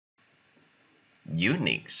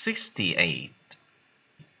Unit 68.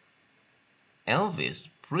 Elvis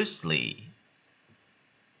Presley.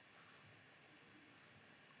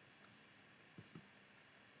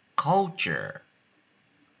 Culture,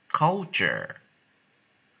 culture,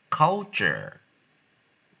 culture.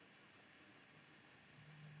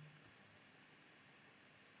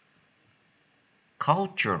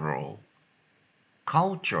 Cultural,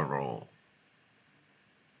 cultural.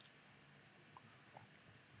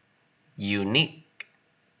 Unique,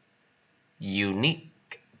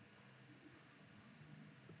 unique.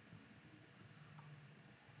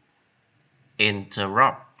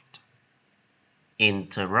 Interrupt,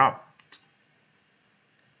 interrupt,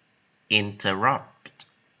 interrupt.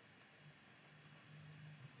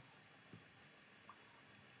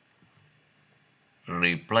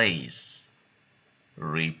 Replace,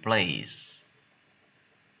 replace.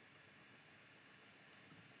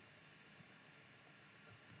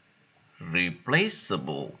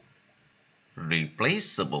 Replaceable,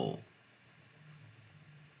 replaceable.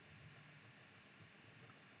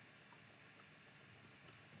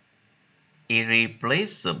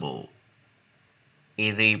 Irreplaceable,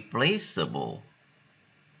 irreplaceable.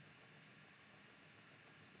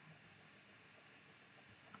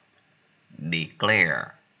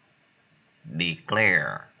 Declare,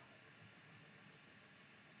 declare.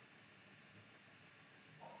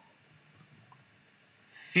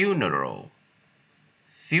 Funeral,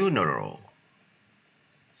 funeral,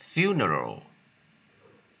 funeral.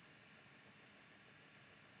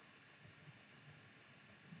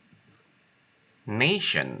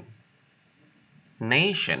 Nation,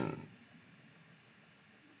 nation.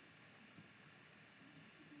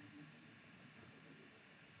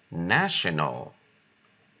 National,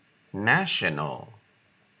 national.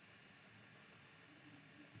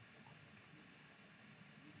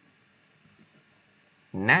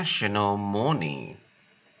 National morning,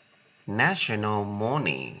 national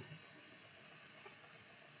morning.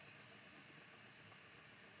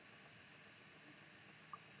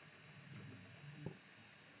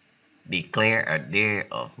 Declare a day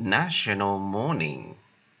of national mourning.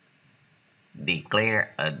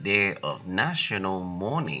 Declare a day of national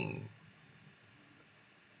mourning.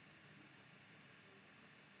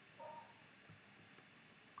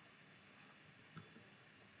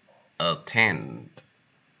 Attend,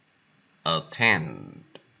 attend.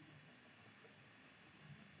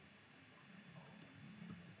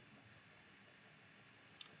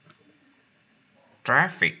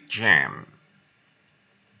 Traffic jam,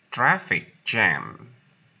 traffic jam.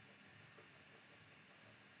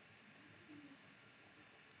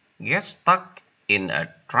 Get stuck in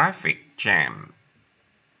a traffic jam.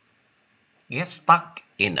 Get stuck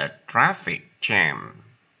in a traffic jam.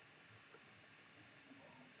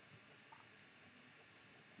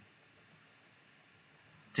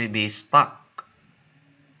 To be stuck,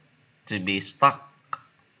 to be stuck.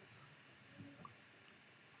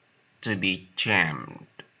 To be jammed,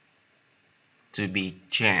 to be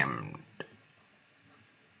jammed.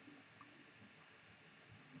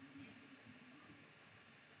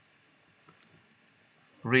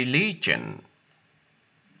 Religion,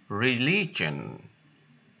 religion.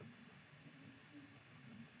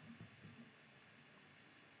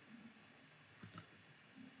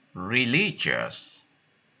 Religious,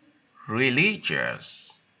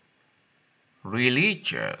 religious,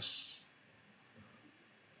 religious.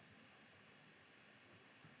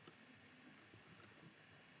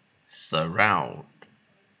 Surround,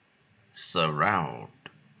 surround,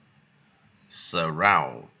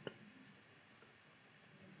 surround.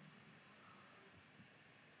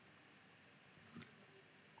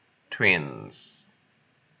 Twins,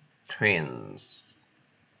 twins.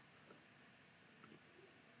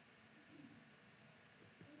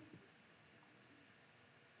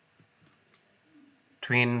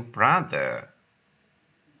 Twin brother,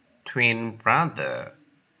 twin brother.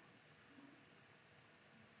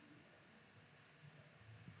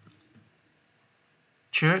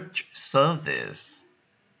 Church service,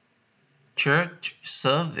 church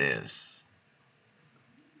service.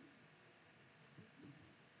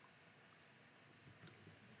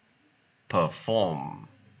 Perform,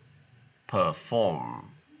 perform.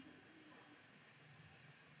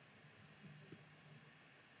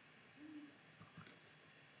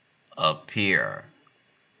 Appear,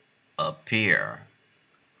 appear.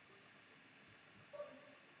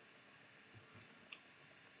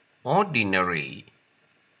 Ordinary,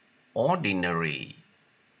 ordinary.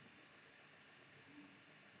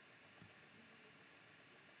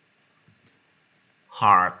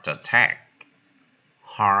 Heart attack,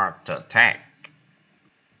 heart attack.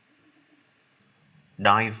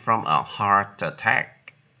 Die from a heart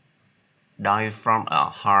attack. Die from a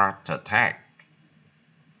heart attack.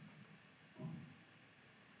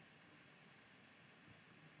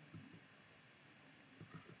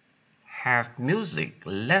 Have music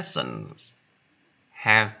lessons.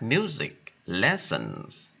 Have music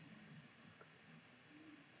lessons.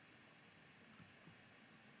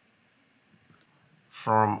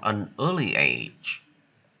 From an early age.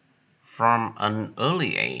 From an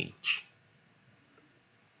early age.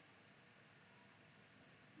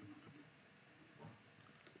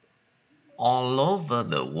 All over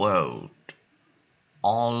the world.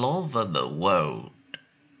 All over the world.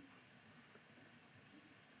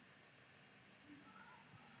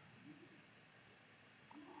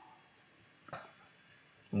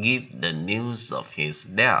 Give the news of his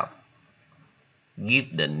death.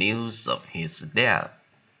 Give the news of his death.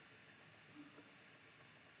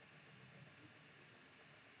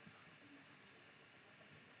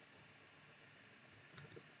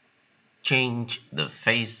 Change the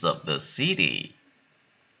face of the city.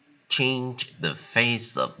 Change the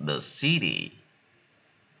face of the city.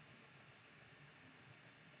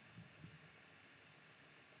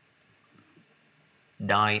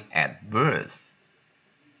 Die at birth.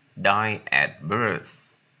 Die at birth.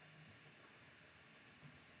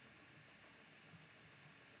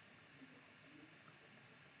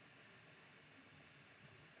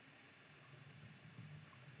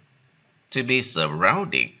 To be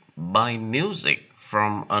surrounded by music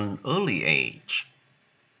from an early age.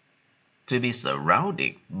 To be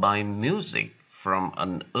surrounded by music from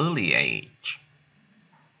an early age.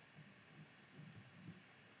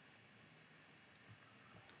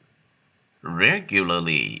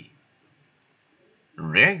 Regularly.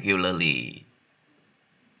 Regularly.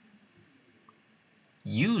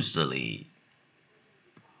 Usually.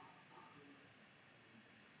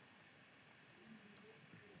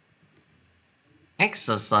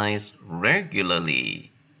 Exercise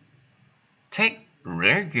regularly. Take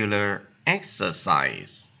regular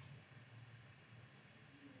exercise.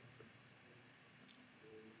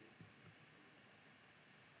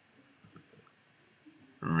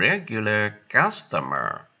 Regular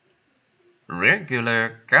customer.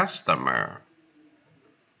 Regular customer.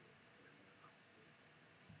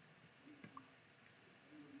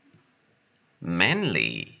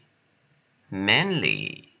 Manly.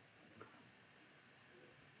 Manly.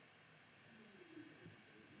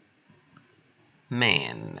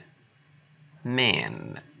 Man.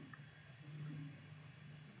 Man.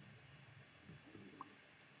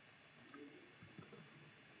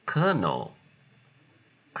 Colonel.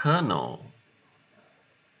 Colonel.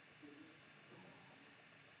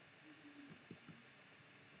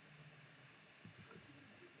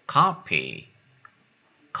 Copy.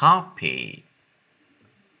 Copy.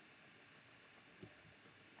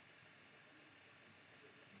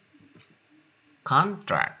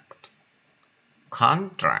 Contract.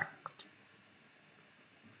 Contract.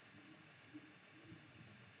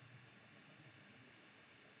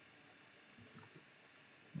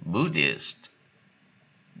 Buddhist.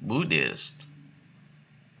 Buddhist.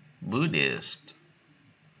 Buddhist.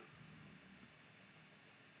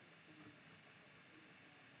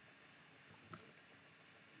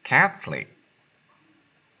 Catholic.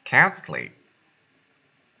 Catholic.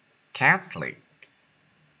 Catholic.